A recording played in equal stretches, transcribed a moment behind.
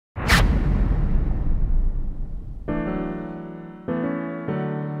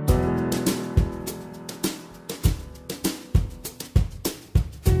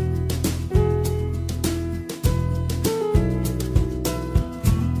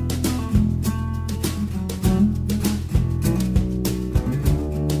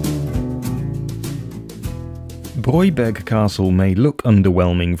Breuberg Castle may look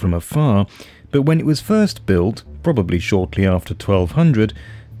underwhelming from afar, but when it was first built, probably shortly after 1200,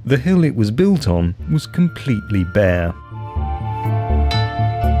 the hill it was built on was completely bare.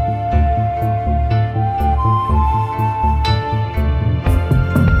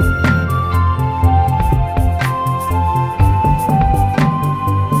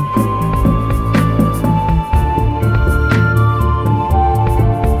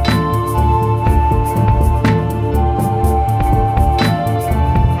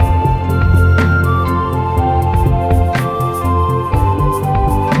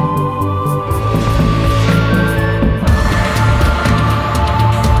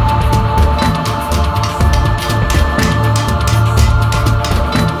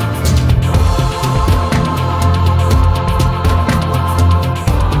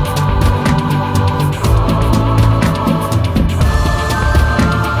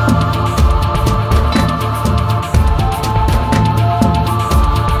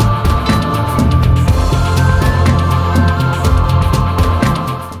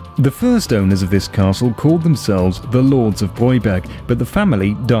 The first owners of this castle called themselves the Lords of Breuberg, but the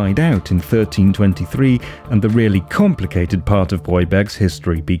family died out in 1323 and the really complicated part of Breuberg's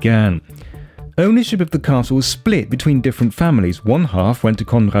history began. Ownership of the castle was split between different families. One half went to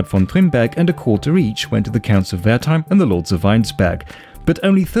Conrad von Trimberg and a quarter each went to the Counts of Wertheim and the Lords of Weinsberg. But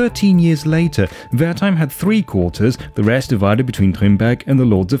only 13 years later, Wertheim had 3 quarters, the rest divided between Trimberg and the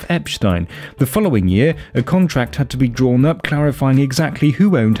Lords of Eppstein. The following year, a contract had to be drawn up clarifying exactly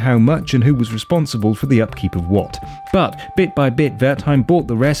who owned how much and who was responsible for the upkeep of what. But, bit by bit, Wertheim bought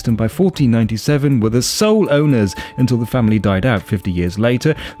the rest and by 1497 were the sole owners until the family died out 50 years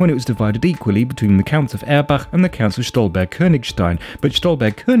later, when it was divided equally between the Counts of Erbach and the Counts of Stolberg-Königstein. But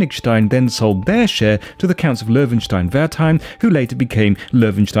Stolberg-Königstein then sold their share to the Counts of Löwenstein-Wertheim, who later became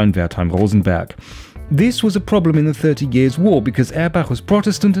Löwenstein-Wertheim-Rosenberg. This was a problem in the 30 Years' War because Erbach was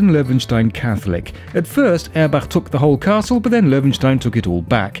Protestant and Löwenstein Catholic. At first, Erbach took the whole castle, but then Löwenstein took it all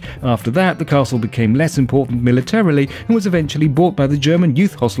back. After that, the castle became less important militarily and was eventually bought by the German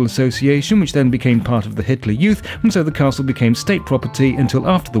Youth Hostel Association, which then became part of the Hitler Youth, and so the castle became state property until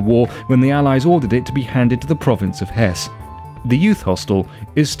after the war, when the Allies ordered it to be handed to the province of Hesse. The Youth Hostel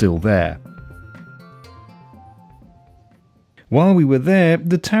is still there. While we were there,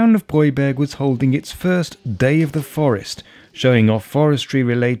 the town of Breuberg was holding its first Day of the Forest, showing off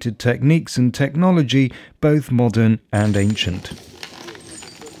forestry-related techniques and technology, both modern and ancient.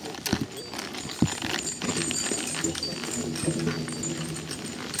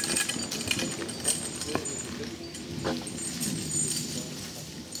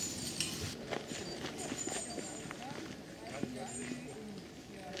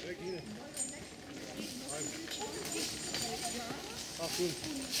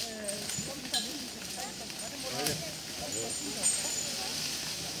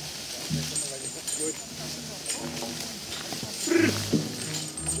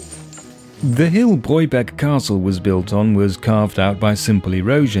 The hill Breuberg Castle was built on was carved out by simple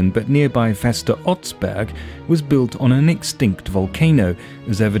erosion, but nearby Veste Otzberg was built on an extinct volcano,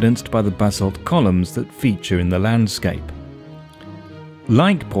 as evidenced by the basalt columns that feature in the landscape.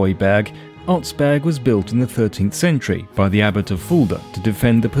 Like Breuberg, Otzberg was built in the 13th century by the abbot of Fulda to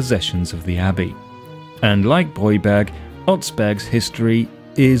defend the possessions of the abbey. And like Breuberg, Otzberg's history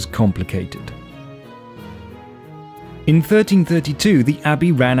is complicated. In 1332, the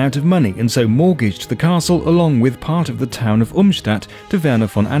abbey ran out of money and so mortgaged the castle along with part of the town of Umstadt to Werner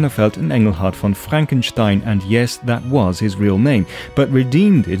von Annefeld and Engelhard von Frankenstein, and yes, that was his real name, but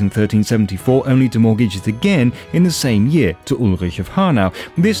redeemed it in 1374 only to mortgage it again in the same year to Ulrich of Hanau,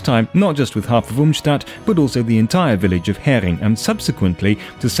 this time not just with half of Umstadt but also the entire village of Hering, and subsequently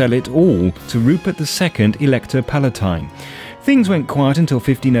to sell it all to Rupert II, Elector Palatine. Things went quiet until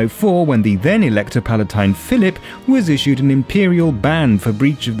 1504, when the then Elector Palatine Philip was issued an imperial ban for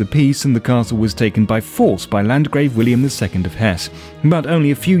breach of the peace, and the castle was taken by force by Landgrave William II of Hesse. But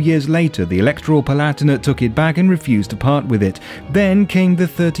only a few years later, the Electoral Palatinate took it back and refused to part with it. Then came the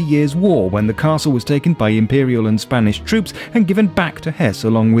 30 Years' War, when the castle was taken by imperial and Spanish troops and given back to Hesse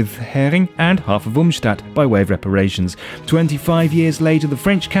along with Hering and half of Umstadt by way of reparations. 25 years later, the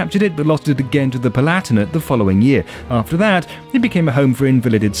French captured it but lost it again to the Palatinate the following year. After that, it became a home for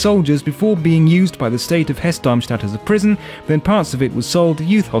invalided soldiers before being used by the state of Hesse-Darmstadt as a prison. Then parts of it was sold, the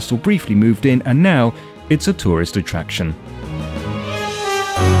youth hostel briefly moved in, and now it's a tourist attraction.